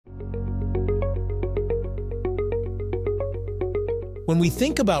When we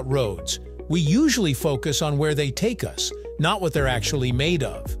think about roads, we usually focus on where they take us, not what they're actually made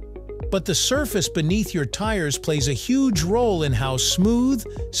of. But the surface beneath your tires plays a huge role in how smooth,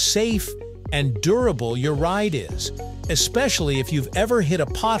 safe, and durable your ride is, especially if you've ever hit a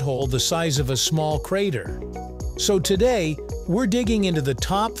pothole the size of a small crater. So today, we're digging into the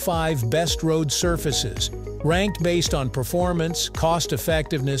top 5 best road surfaces, ranked based on performance,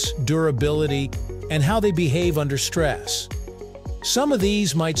 cost-effectiveness, durability, and how they behave under stress. Some of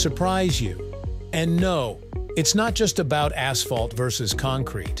these might surprise you. And no, it's not just about asphalt versus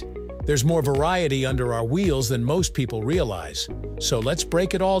concrete. There's more variety under our wheels than most people realize. So let's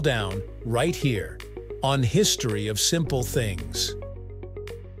break it all down right here on History of Simple Things.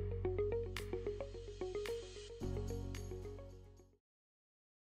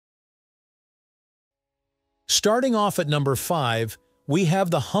 Starting off at number 5, we have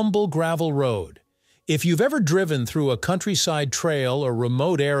the humble gravel road. If you've ever driven through a countryside trail or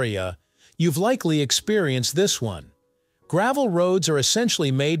remote area, you've likely experienced this one. Gravel roads are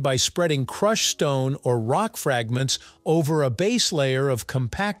essentially made by spreading crushed stone or rock fragments over a base layer of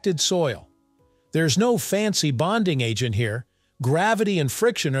compacted soil. There's no fancy bonding agent here. Gravity and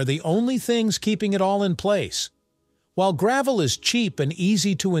friction are the only things keeping it all in place. While gravel is cheap and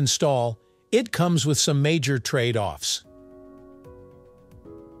easy to install, it comes with some major trade-offs.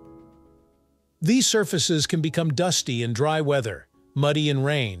 These surfaces can become dusty in dry weather, muddy in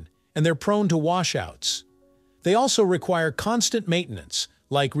rain, and they're prone to washouts. They also require constant maintenance,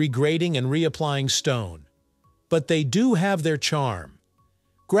 like regrading and reapplying stone. But they do have their charm.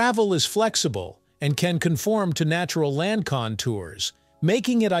 Gravel is flexible and can conform to natural land contours,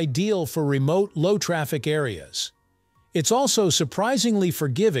 making it ideal for remote, low-traffic areas. It's also surprisingly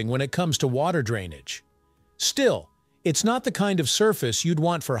forgiving when it comes to water drainage. Still, it's not the kind of surface you'd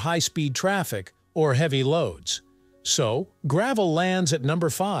want for high-speed traffic or heavy loads. So, gravel lands at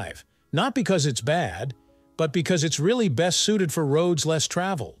number 5, not because it's bad, but because it's really best suited for roads less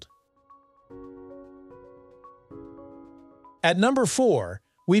traveled. At number 4,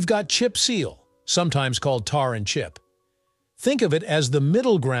 we've got chip seal, sometimes called tar and chip. Think of it as the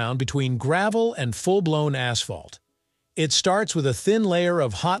middle ground between gravel and full-blown asphalt. It starts with a thin layer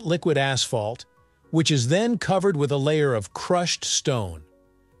of hot liquid asphalt, which is then covered with a layer of crushed stone.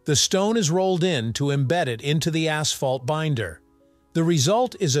 The stone is rolled in to embed it into the asphalt binder. The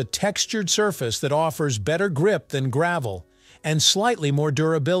result is a textured surface that offers better grip than gravel and slightly more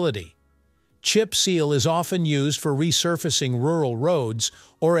durability. Chip seal is often used for resurfacing rural roads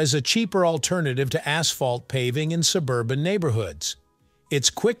or as a cheaper alternative to asphalt paving in suburban neighborhoods. It's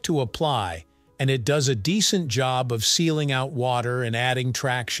quick to apply, and it does a decent job of sealing out water and adding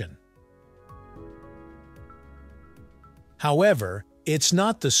traction. However, it's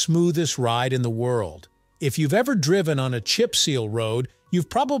not the smoothest ride in the world. If you've ever driven on a chip seal road, you've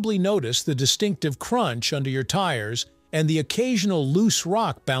probably noticed the distinctive crunch under your tires and the occasional loose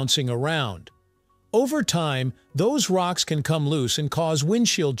rock bouncing around. Over time, those rocks can come loose and cause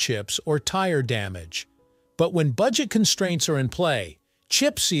windshield chips or tire damage. But when budget constraints are in play,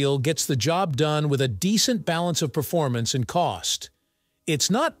 chip seal gets the job done with a decent balance of performance and cost.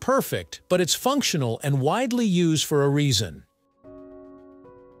 It's not perfect, but it's functional and widely used for a reason.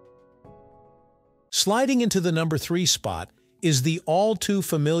 Sliding into the number 3 spot is the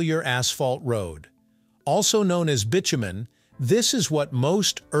all-too-familiar asphalt road. Also known as bitumen, this is what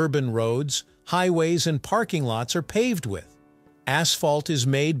most urban roads, highways, and parking lots are paved with. Asphalt is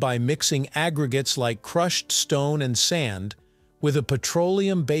made by mixing aggregates like crushed stone and sand with a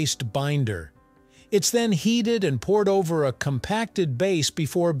petroleum-based binder. It's then heated and poured over a compacted base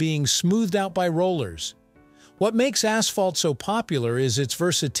before being smoothed out by rollers. What makes asphalt so popular is its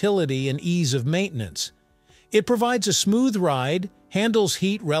versatility and ease of maintenance. It provides a smooth ride, handles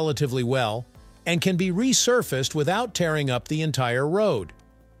heat relatively well, and can be resurfaced without tearing up the entire road.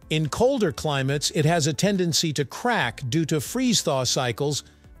 In colder climates, it has a tendency to crack due to freeze-thaw cycles,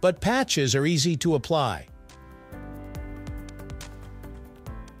 but patches are easy to apply.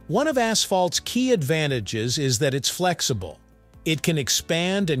 One of asphalt's key advantages is that it's flexible. It can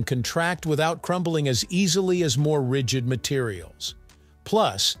expand and contract without crumbling as easily as more rigid materials.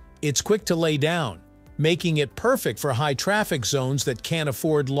 Plus, it's quick to lay down, making it perfect for high-traffic zones that can't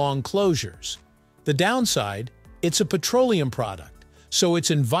afford long closures. The downside? It's a petroleum product, so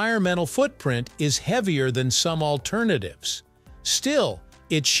its environmental footprint is heavier than some alternatives. Still,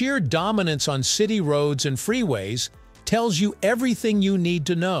 its sheer dominance on city roads and freeways tells you everything you need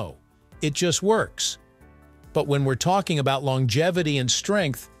to know. It just works. But when we're talking about longevity and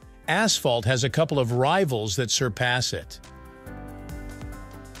strength, asphalt has a couple of rivals that surpass it.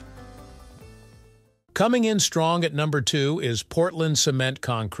 Coming in strong at number 2 is Portland cement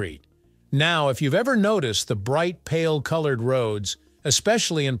concrete. Now, if you've ever noticed the bright, pale-colored roads,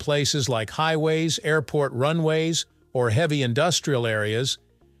 especially in places like highways, airport runways, or heavy industrial areas,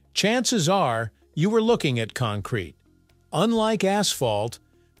 chances are you were looking at concrete. Unlike asphalt,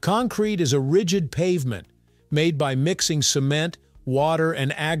 concrete is a rigid pavement made by mixing cement, water,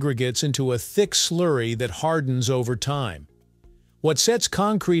 and aggregates into a thick slurry that hardens over time. What sets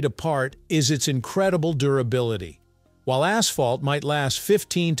concrete apart is its incredible durability. While asphalt might last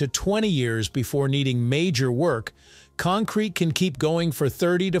 15 to 20 years before needing major work, concrete can keep going for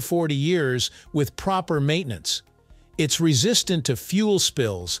 30 to 40 years with proper maintenance. It's resistant to fuel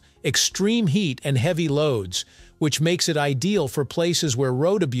spills, extreme heat, and heavy loads, which makes it ideal for places where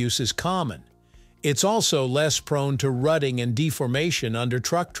road abuse is common. It's also less prone to rutting and deformation under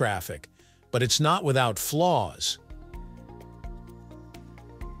truck traffic, but it's not without flaws.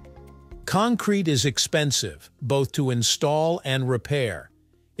 Concrete is expensive, both to install and repair.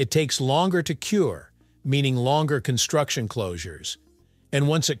 It takes longer to cure, meaning longer construction closures. And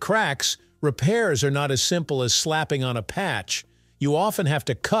once it cracks, repairs are not as simple as slapping on a patch. You often have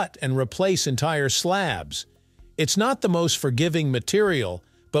to cut and replace entire slabs. It's not the most forgiving material,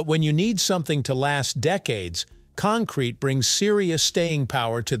 but when you need something to last decades, concrete brings serious staying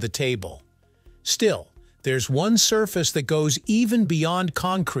power to the table. Still, there's one surface that goes even beyond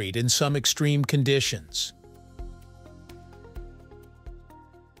concrete in some extreme conditions.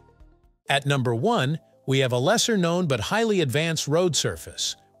 At number 1, we have a lesser-known but highly advanced road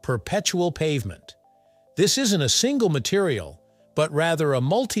surface, Perpetual pavement. This isn't a single material, but rather a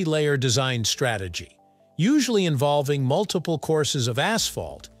multi-layer design strategy, usually involving multiple courses of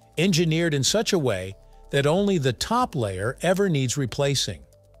asphalt, engineered in such a way that only the top layer ever needs replacing.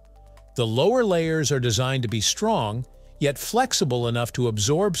 The lower layers are designed to be strong, yet flexible enough to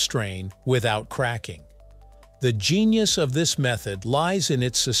absorb strain without cracking. The genius of this method lies in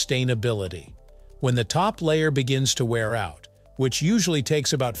its sustainability. When the top layer begins to wear out, which usually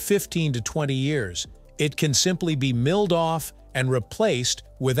takes about 15 to 20 years, it can simply be milled off and replaced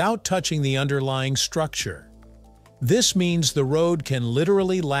without touching the underlying structure. This means the road can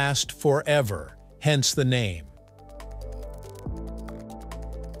literally last forever, hence the name.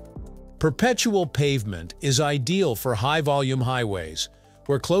 Perpetual pavement is ideal for high-volume highways,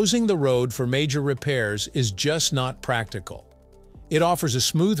 where closing the road for major repairs is just not practical. It offers a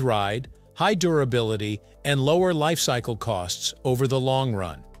smooth ride, high durability, and lower life cycle costs over the long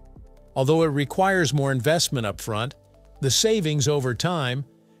run. Although it requires more investment up front, the savings over time,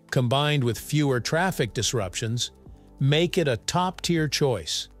 combined with fewer traffic disruptions, make it a top-tier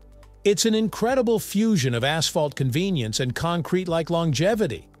choice. It's an incredible fusion of asphalt convenience and concrete-like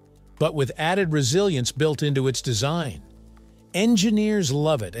longevity, but with added resilience built into its design. Engineers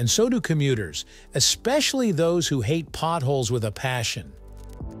love it, and so do commuters, especially those who hate potholes with a passion.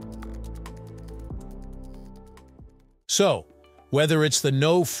 So, whether it's the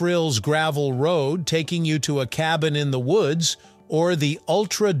no-frills gravel road taking you to a cabin in the woods, or the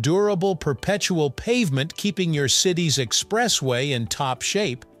ultra-durable perpetual pavement keeping your city's expressway in top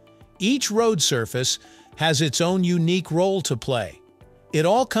shape, each road surface has its own unique role to play. It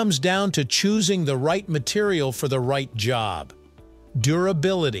all comes down to choosing the right material for the right job.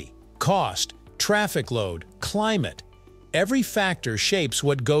 Durability, cost, traffic load, climate. Every factor shapes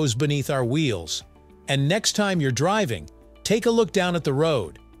what goes beneath our wheels. And next time you're driving, take a look down at the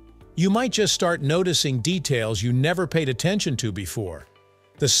road. You might just start noticing details you never paid attention to before.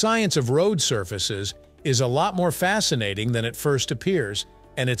 The science of road surfaces is a lot more fascinating than it first appears,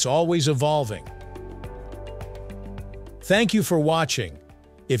 and it's always evolving. Thank you for watching.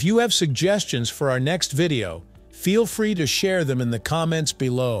 If you have suggestions for our next video, feel free to share them in the comments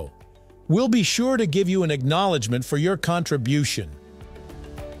below. We'll be sure to give you an acknowledgement for your contribution.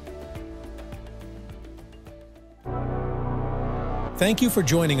 Thank you for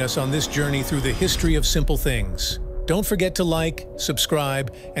joining us on this journey through the history of simple things. Don't forget to like,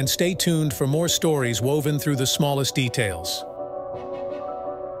 subscribe, and stay tuned for more stories woven through the smallest details.